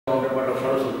counterpart of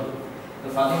Saraswati. So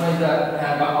Fatima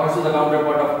is also the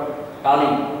counterpart of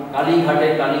Kali. Kali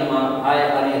Ghate, Kali Ma,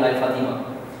 Hi Ali, Hi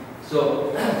Fatima.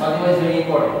 So Fatima is very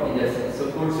important in that sense.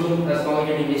 So Kulsum has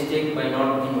committed a mistake by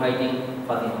not inviting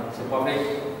Fatima. So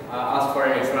Prophet asked for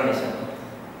an explanation.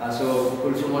 So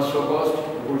Kulsum was so caused.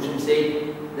 Kulsum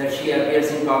said that she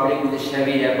appears in public with a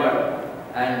shabby wrapper,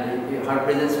 and her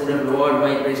presence would have lowered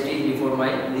my prestige before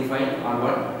my refined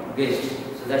urban guests.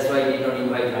 So that's why I did not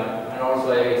invite her. And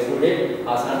also I excluded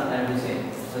Hassan and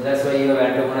Hussein. So that's why you have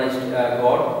antagonized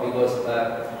God, because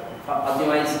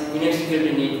Fatima is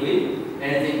inextricably knit with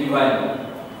anything divine,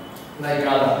 like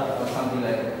Radha or something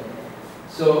like that.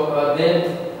 So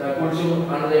then Kulsum,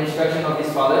 under the instruction of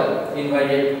his father,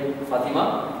 invited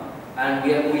Fatima,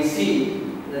 and we see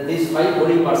that these 5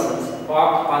 holy persons,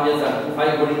 Panjatan,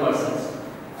 5 holy persons,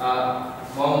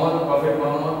 Muhammad, Prophet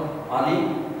Muhammad,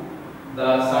 Ali,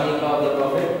 the son-in-law of the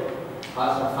Prophet,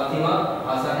 Fatima,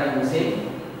 Hassan and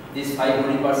Hussein, these 5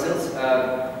 holy persons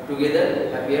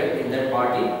together appeared in that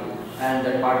party, and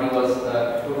that party was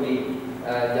truly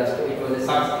it was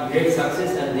a great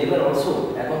success, and they were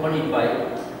also accompanied by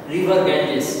River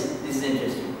Ganges. This is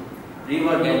interesting.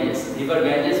 River Ganges. River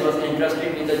Ganges was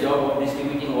entrusted with the job of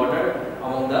distributing water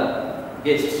among the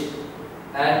guests.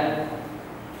 And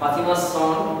Fatima's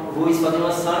son, who is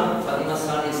Fatima's son? Fatima's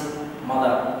son is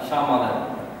mother, Shah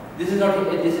mother. This is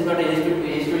not a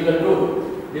historical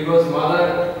truth, because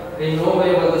mother in no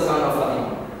way was the son of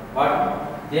Fatima.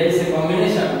 But there is a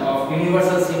combination of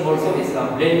universal symbols of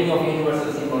Islam, blending of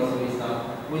universal symbols of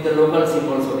Islam with the local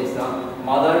symbols of Islam.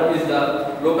 Mother is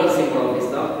the local symbol of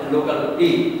Islam, the local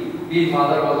Pir. Pir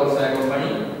mother was also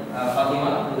accompanying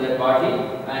Fatima to that party,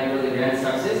 and it was a grand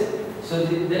success. So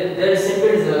there is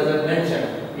simply the mention.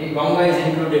 Ganga is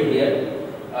included here.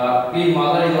 Pir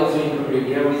mother is also included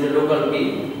here, which is a local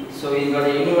Pir. So he is not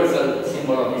a universal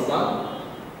symbol of Islam.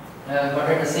 But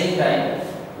at the same time,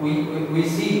 we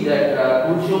see that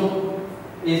Kulsum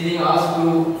is being asked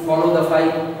to follow the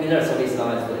 5 pillars of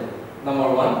Islam as well.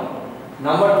 Number 1.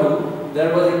 Number 2,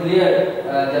 there was a clear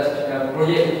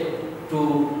project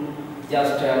to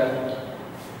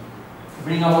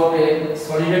bring about a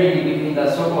solidarity between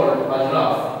the so-called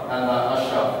Ajlaf and the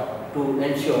Ashraf to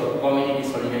ensure community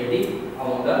solidarity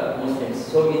among the Muslims.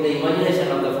 So in the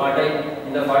imagination of the fertile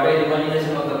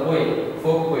imagination of the poet,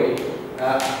 folk poet,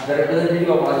 the representative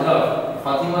of Ajlaf,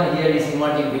 Fatima here is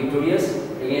emerging victorious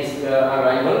against her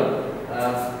rival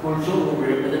Kulsum, who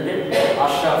represented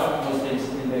Ashraf Muslims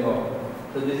in Bengal.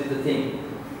 So this is the thing.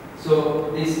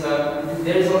 So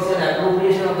there is also an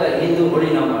appropriation of the Hindu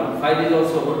holy number. 5 is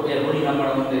also a holy number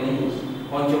among the Hindus.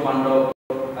 Pancho Pandav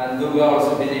and Durga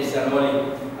also visits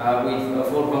annually with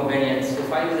 4 companions. So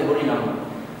 5 is a holy number.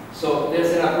 So there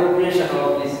is an appropriation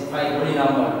of this 5 holy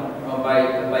number by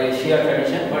a Shia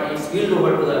tradition, but it spilled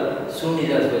over to the Sunnis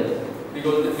as well,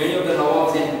 because many of the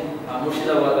Nawabs in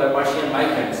Murshidabad were Persian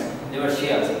migrants. They were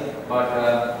Shias, but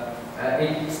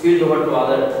it spilled over to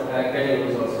other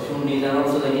categories also, Sunnis, and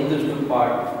also the Hindus took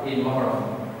part in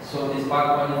Muharram. So this Pak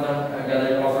Panjatan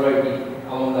gathered popularity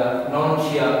among the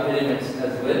non-Shia elements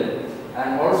as well,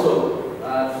 and also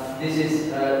this is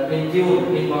in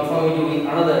tune, in conformity with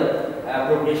another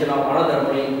appropriation of another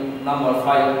holy number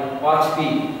 5, Watch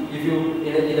P. If you,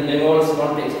 in the Bengal's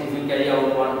context, if you carry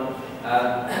out one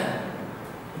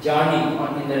journey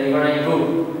in the riverine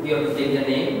route, you have to take the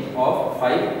name of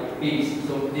 5 P's.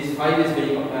 So this 5 is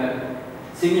very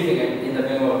significant in the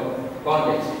Bengal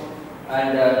context,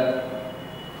 and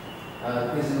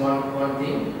this is one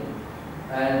thing.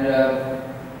 And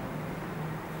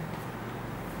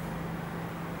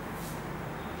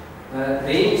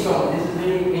rain song, this is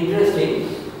very interesting.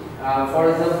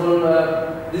 For example,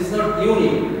 this is not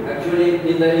unique. Actually,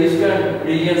 in the eastern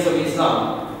regions of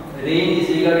Islam, rain is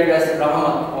regarded as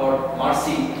rahmat or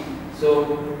mercy. So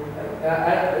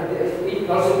it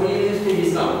also pre-exists in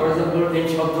Islam. For example, in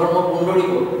Shabdharma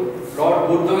Pundoriko, Lord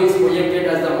Buddha is projected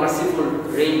as the merciful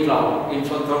rain cloud in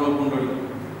Shabdharma Pundoriko.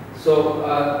 So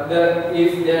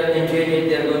if they are integrated,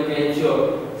 they are going to ensure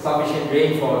sufficient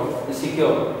rainfall to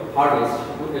secure harvest,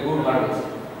 a good harvest.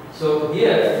 So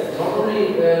here, not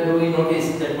only do we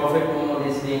notice that Prophet Muhammad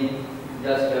is being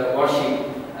just worshipped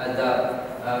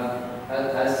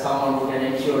as someone who can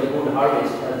ensure a good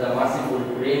harvest, as the merciful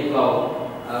rain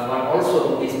cloud, but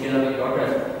also his beloved daughter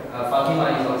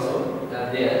Fatima is also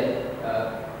there,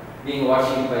 being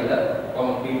worshipped by the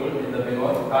common people in the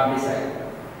Bengal countryside.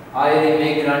 Aire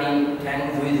Meg Rani, Tang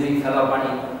Dhui Dhui Khala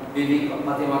Pani, Bibi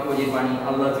Fatima Koji Pani,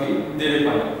 Allah Dhui Dere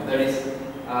Pani. That is,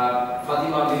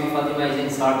 Bibi Fatima is in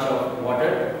search of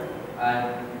water,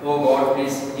 and oh God,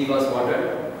 please give us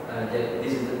water.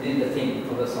 This is the thing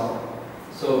for the song.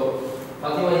 So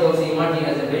Fatima is also emerging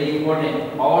as a very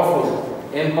important, powerful,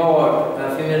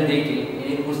 empowered female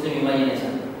deity in Muslim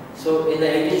imagination. So in the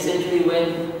 18th century,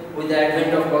 when with the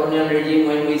advent of colonial regime,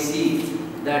 when we see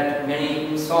that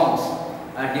many songs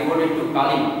are devoted to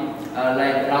Kali,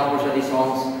 like Ram Prasadi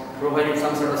songs, provided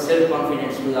some sort of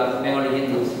self-confidence to the Bengali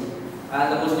Hindus.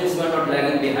 And the Muslims were not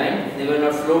lagging behind. They were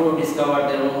not slow to discover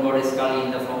their own goddess Kali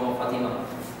in the form of Fatima.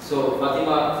 So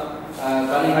Fatima,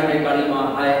 Kali Hate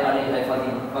Kalima, Hai Ali, Hai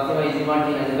Fatima. Fatima is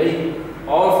emerging as a very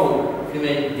powerful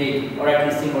female deity, or at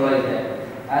least symbolized that.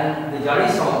 And the Jari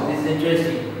songs, this is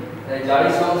interesting. The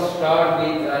Jari songs start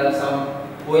with some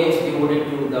poems devoted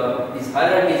to this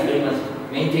hierarchy is very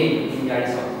much maintained in Jari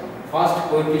songs. First,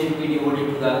 poetry should be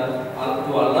devoted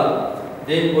to Allah.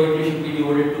 Then poetry should be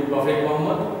devoted to Prophet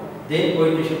Muhammad. Then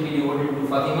poetry should be devoted to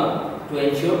Fatima to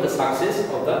ensure the success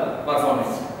of the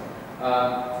performance.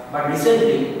 But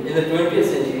recently, in the 20th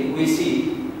century, we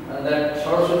see that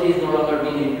Saraswati is no longer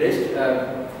being replaced.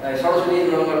 Saraswati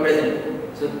is no longer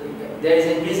present. So there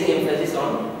is increasing emphasis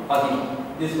on Fatima.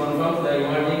 This confirms the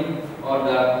emerging or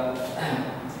the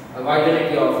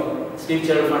vitality of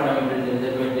scriptural fundamentalism in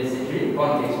the 20th century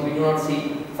context. We do not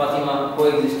see Fatima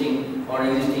coexisting or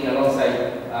existing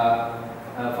alongside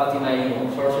Fatima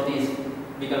anymore. Saraswati is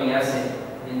becoming absent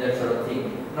in that sort of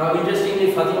thing. Now,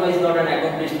 interestingly, Fatima is not an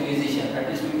accomplished musician. At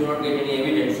least we do not get any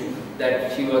evidence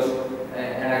that she was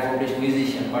an accomplished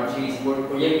musician, but she is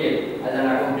projected as an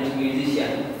accomplished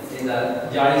musician in the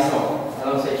Jari song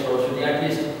alongside Saraswati, at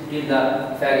least till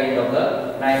the fag end of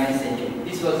the 19th century.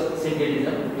 This was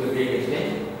syncretism to a great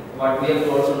extent, but we have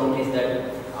to also notice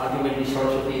that ultimately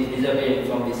Saraswati is disappearing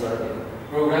from this sort of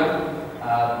program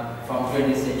from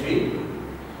 20th century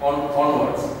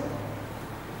onwards.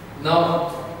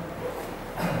 Now,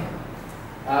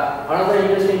 another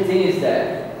interesting thing is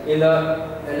that in the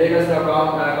let us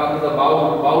now come to the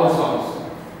Baul songs.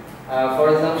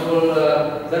 For example,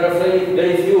 there are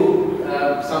very few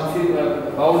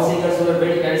Baul singers who are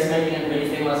very charismatic and very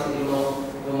famous.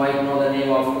 You might know the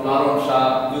name of Laron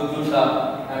Shah, Yudhu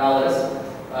Shah, and others.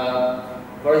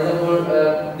 For example,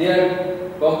 they are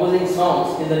composing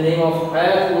songs in the name of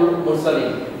Hayat-ul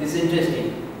Mursalim. This is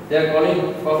interesting. They are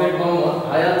calling Prophet Muhammad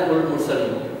Hayat-ul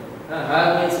Mursalim.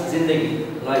 Hayat means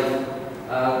Zindagi, life.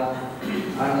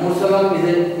 And Mursalam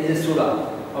is a surah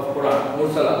of Quran.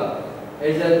 Mursalam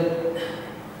is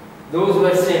those who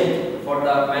are sent for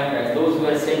the mankind, those who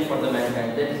are sent for the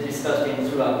mankind. That is discussed in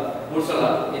Surah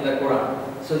Mursalam in the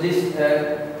Quran. So this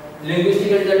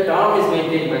linguistically the term is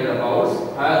maintained by the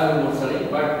Baus, Hayatul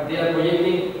Mursalim, but they are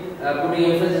projecting, putting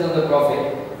emphasis on the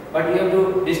Prophet. But you have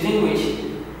to distinguish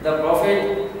the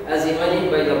Prophet as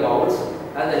imagined by the Baus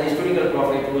and the historical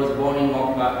Prophet who was born in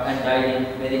Makkah and died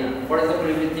in Medina. For example,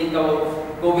 if you think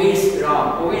about Kabir's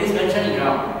Ram, Kabir is mentioning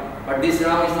Ram, but this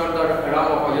Ram is not the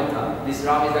Ram of Ajanta. This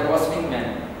Ram is the cosmic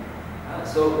man.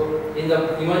 So in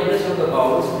the imagination of the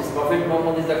Baus, this Prophet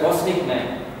Muhammad is the cosmic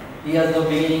man. He has no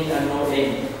beginning and no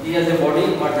end. He has a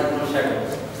body but has no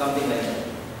shadows, something like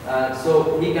that.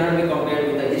 So he cannot be compared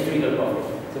with the historical Prophet.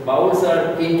 So Bauls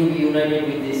are keen to be united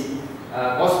with this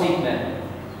cosmic man.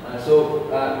 So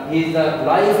he is the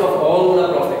life of all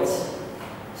the prophets.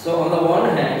 So on the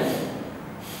one hand,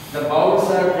 the Bauls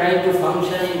are trying to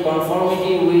function in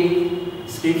conformity with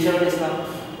scriptural Islam.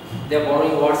 They are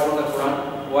borrowing words from the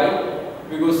Quran. Why?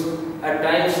 Because at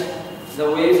times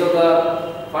the waves of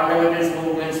the fundamentalist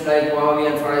movements like Wahhabi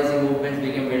and Farisi movements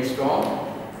became very strong,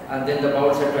 and then the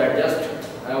Bauls had to adjust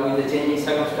with the changing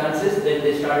circumstances. Then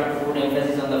they started to put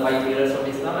emphasis on the 5 pillars of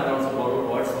Islam and also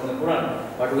borrowed words from the Quran.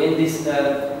 But when this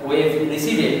wave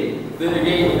receded, they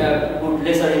again put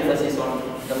lesser emphasis on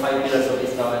the 5 pillars of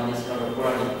Islam and this kind of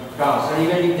Quranic terms. And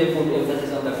even if they put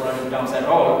emphasis on the Quranic terms at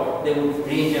all, they would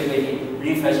reinterpret it,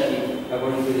 refashion it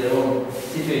according to their own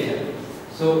situation.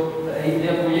 So they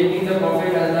are projecting the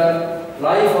Prophet as the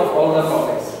life of all the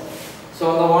prophets. So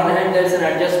on the one hand, there is an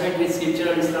adjustment with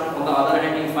scriptural Islam. On the other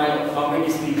hand, you find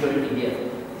complete spirituality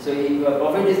here. So the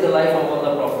Prophet is the life of all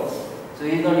the prophets. So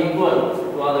he is not equal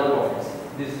to other prophets.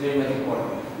 This is very much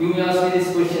important. You may ask me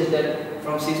these questions that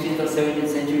from 16th or 17th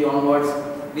century onwards,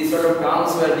 these sort of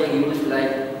terms were being used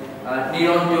like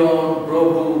Niranjan,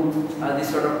 Prabhu, these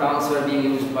sort of terms were being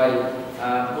used by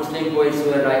Muslim poets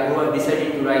who have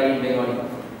decided to write in Bengali.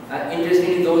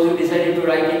 Interestingly, those who decided to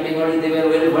write in Bengali, they were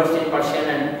well versed in Persian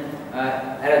and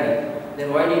Arabic.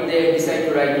 Then why did they decide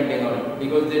to write in Bengali?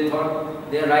 Because they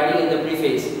thought they are writing in the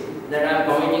preface that I am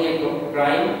committing a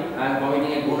crime, I am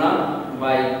committing a guna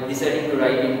by deciding to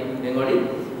write in Bengali.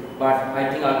 But I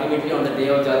think ultimately on the day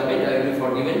of judgment I will be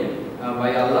forgiven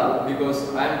by Allah,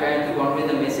 because I am trying to convey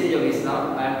the message of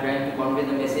Islam. I am trying to convey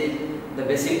the message, the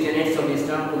basic tenets of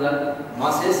Islam to the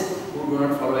masses who do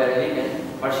not follow Arabic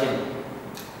and Persian.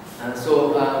 That's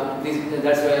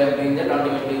why I am doing that.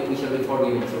 Ultimately, we shall be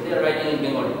forgiven. So they are writing in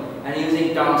Bengali and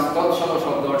using terms, Tatsama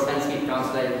Shabda or Sanskrit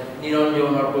terms like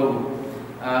Niranjan or Prabhu.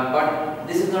 But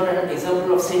this is not an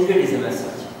example of syncretism as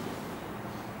such.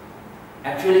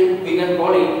 Actually, we can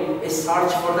call it a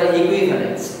search for the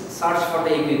equivalence. Search for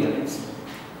the equivalence.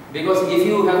 Because if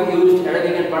you have used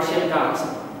Arabic and Persian terms,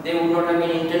 they would not have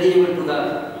been intelligible to the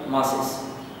masses.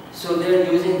 So they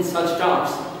are using such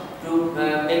terms to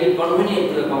make it convenient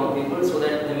to the common people, so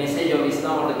that the message of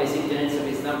Islam or the basic tenets of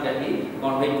Islam can be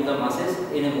conveyed to the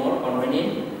masses in a more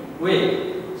convenient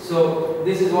way. So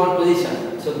this is one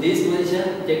position. So this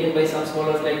position taken by some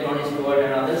scholars like Tony Stewart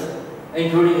and others,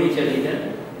 including Richard Eaton,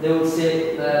 they would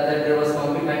say that there was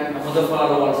complete, and Muzaffar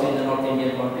also in the North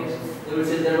Indian context, they would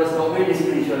say there was complete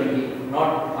spirituality,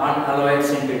 not unalloyed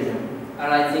syncretism.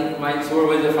 And I think my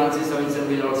supervisor Francis Robinson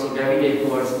will also gravitate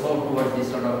more towards this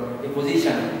sort of a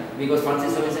position, because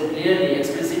Francis Robinson clearly,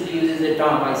 explicitly uses a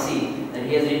term. I see that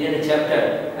he has written a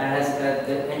chapter and has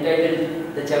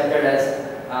entitled the chapter as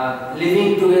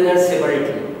living together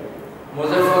separately.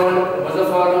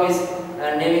 Muzaffar is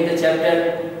naming the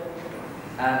chapter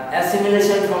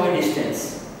assimilation from a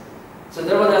distance. So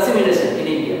there was assimilation in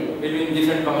India between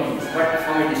different communities, but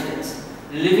from a distance.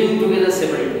 Living together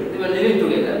separately. They were living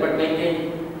together but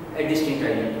maintained a distinct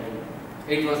identity.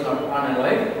 It was not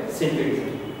unalloyed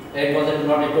syncretism. It was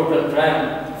not a total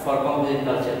triumph for composite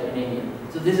culture in India.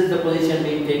 So this is the position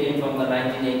being taken from the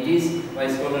 1980s by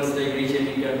scholars like Richard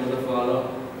Eaton, Muzaffar,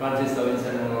 Francis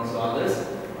Robinson and also others,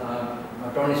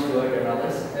 Tony Stewart and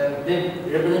others. They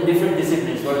represent different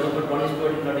disciplines. For example, Tony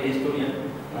Stewart is not a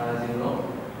historian, as you know.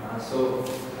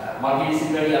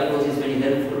 Multidisciplinary approach is very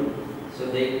helpful. So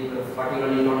they,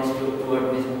 particularly Tony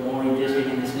Stewart, is more interested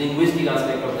in this linguistic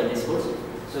aspect of the discourse.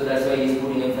 So that's why he is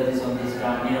putting emphasis on this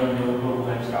term,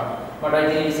 and stuff. But I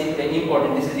think it is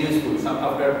important. This is useful.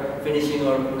 After finishing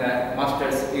your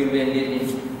masters, you will be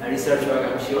engaged in research work,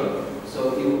 I am sure.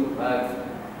 So you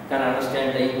can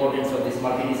understand the importance of this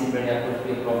multidisciplinary approach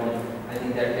to a problem. I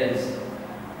think that helps.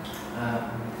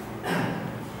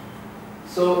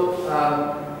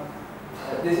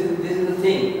 This is the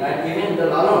thing. Even the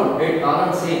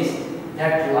Lalan says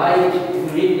that light.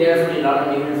 If you read carefully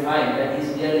Lalan, you will find that he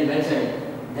is clearly mentioning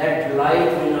that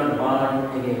light will not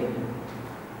burn again.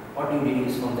 What do you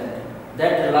deduce from that?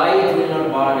 That light will not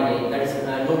burn again. That is,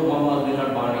 no Muhammad will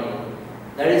not burn again.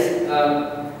 That is,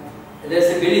 there is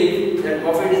a belief that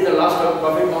Prophet Muhammad is the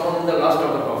last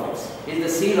of the prophets. He is the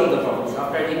seal of the prophets.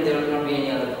 After him, there will not be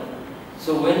any other prophet.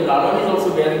 So when Lalan is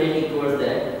also gravitating towards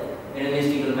that in a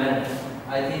mystical manner,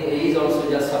 I think he is also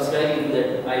just subscribing to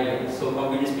that idea. So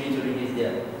complete spirituality is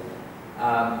there.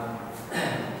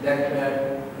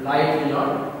 That light will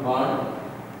not burn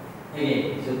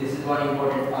again. So this is one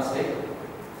important aspect,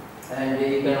 and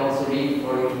you can also read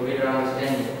for your better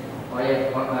understanding. I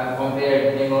have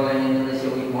compared Bengal and Indonesia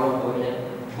with Morocco in a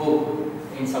book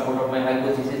in support of my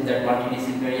hypothesis that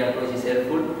multidisciplinary approach is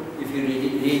helpful. If you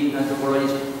read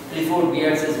anthropologist Clifford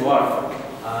Geertz's work,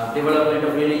 development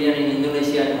of religion in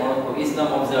Indonesia and Morocco,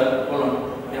 Islam observed,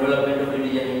 development of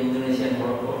religion in Indonesia and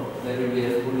Morocco, that will be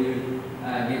helpful. You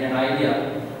will get an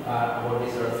idea about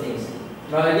these sort of things.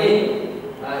 Now again,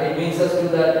 it brings us to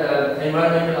that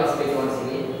environmental aspect once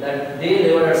again, that they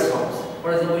laborer songs.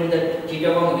 For example, in the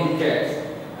Chittagong wildcats,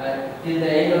 till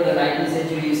the end of the 19th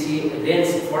century, you see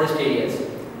dense forest areas.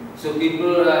 So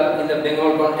people in the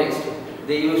Bengal context,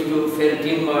 they used to fell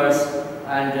timbers,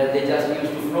 and they just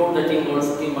used to float the timbers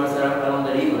along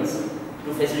the rivers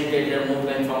to facilitate their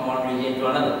movement from one region to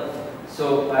another.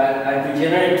 So, and to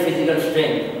generate physical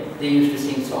strength, they used to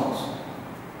sing songs.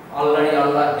 Allah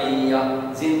Allah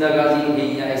Hayya, Zindagazi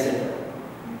Hayya, etc.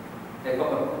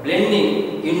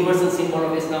 Blending universal symbol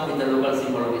of Islam with the local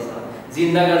symbol of Islam.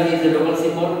 Zindagazi is the local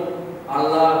symbol,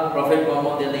 Allah, Prophet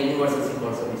Muhammad, they are the universal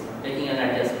symbols of Islam, making an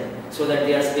adjustment so that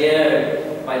they are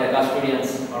spared by the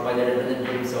custodians or by the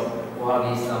representatives of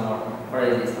Wahhabi Islam or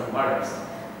Faradi Islam, martyrs.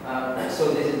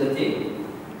 So this is the thing.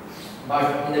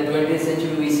 But in the 20th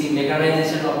century, we see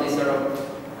mechanization of this sort of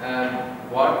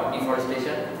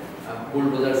deforestation.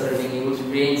 Bulldozers are being used,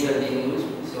 cranes are being used.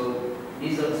 So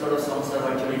these sort of songs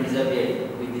are actually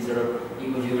disappearing with this sort of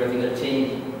eco-geographical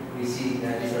change. We see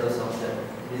that these sort of songs are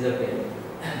disappearing.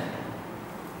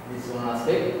 This is one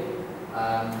aspect.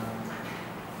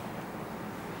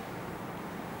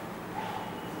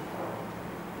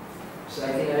 So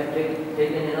I think I have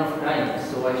taken enough time,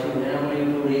 so I should enable you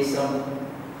to raise some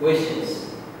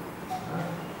questions.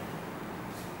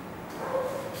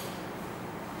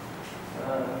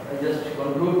 I just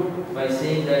by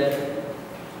saying that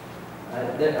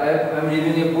I am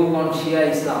reviewing a book on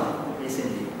Shia Islam, a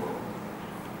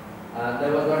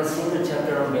There was not a single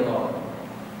chapter of Bengal,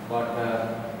 but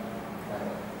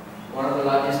one of the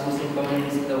largest Muslim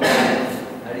communities in the world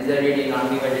resided in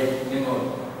undivided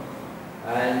Bengal.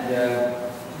 And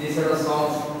these sort of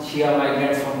songs, Shia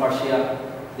migrants from Persia,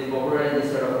 they popularized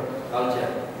this sort of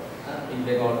culture in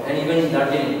Bengal. And even in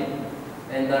Darjeeling,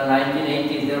 in the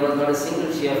 1980s, there was not a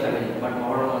single Shia family, but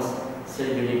Muharram was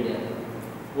celebrated there.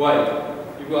 Why?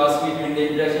 If you ask me during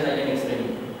the introduction, I can explain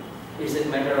it. It's a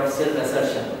matter of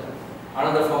self-assertion.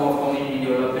 Another form of community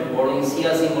development, borrowing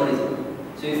Shia symbolism.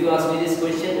 So if you ask me this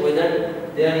question,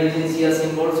 whether they are using Shia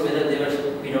symbols, whether they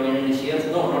were predominantly Shias,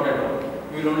 no, not at all.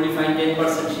 You will only find 10%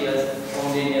 Shias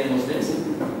among the Indian Muslims.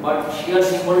 But Shia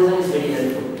symbolism is very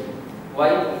helpful. Why?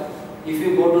 If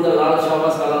you go to the Lal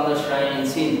Shahbaz Nalanda shrine in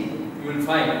Sindh, you will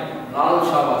find Lal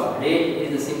Shahbaz, red is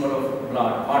the symbol of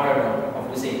blood, martyrdom of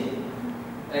Hussein.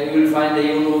 You will find the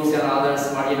eunuchs and others,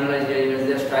 marginalized elements,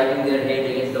 they are striking their head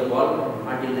against the wall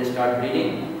until they start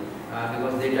bleeding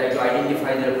because they try to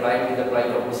identify their plight with the plight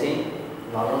of Hussein.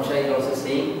 Lalan Shah is also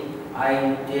saying,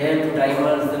 I dare to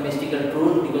divulge the mystical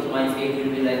truth because my fate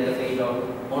will be like the fate of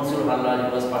Mansur Hallaj,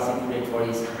 who was persecuted for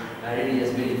his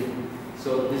religious belief.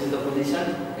 So this is the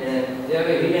position. They had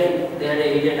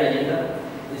a hidden agenda,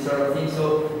 this sort of thing.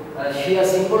 So Shia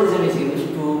symbolism is used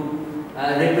to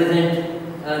represent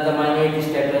the minority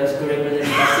status, to represent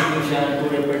persecution, to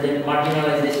represent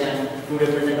marginalization, to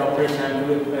represent oppression,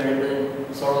 to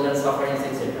represent sorrows and sufferings,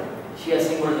 etc. Shia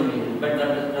symbolism is used, but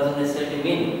that doesn't necessarily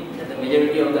mean that the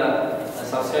majority of the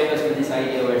subscribers to this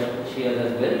idea were Shias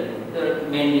as well. They are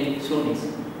mainly Sunnis.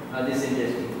 This is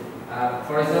interesting.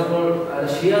 For example,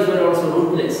 Shias were also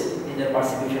ruthless in their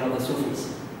persecution of the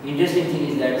Sufis. Interesting thing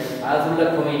is that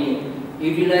Ayatollah Khomeini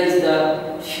utilized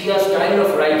the Shia style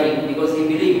of writing because he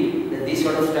believed that this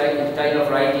sort of style of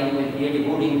writing will create a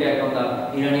good impact on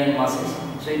the Iranian masses.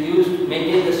 So he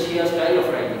maintained the Shia style of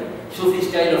writing, Sufi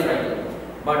style of writing,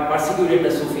 but persecuted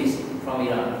the Sufis from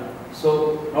Iran.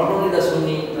 So not only the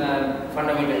Sunni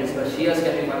fundamentalists, but Shias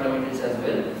can be fundamentalists as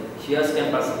well. Shias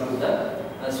can persecute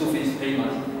the Sufis very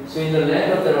much. So in the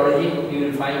land of their origin, you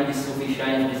will find these Sufi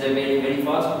shrines disappearing very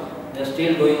fast. They are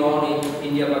still going on in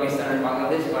India, Pakistan and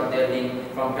Bangladesh, but they are being,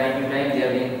 from time to time, they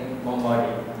are being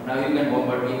bombarded. Now you can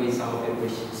bombard me with some of your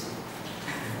questions.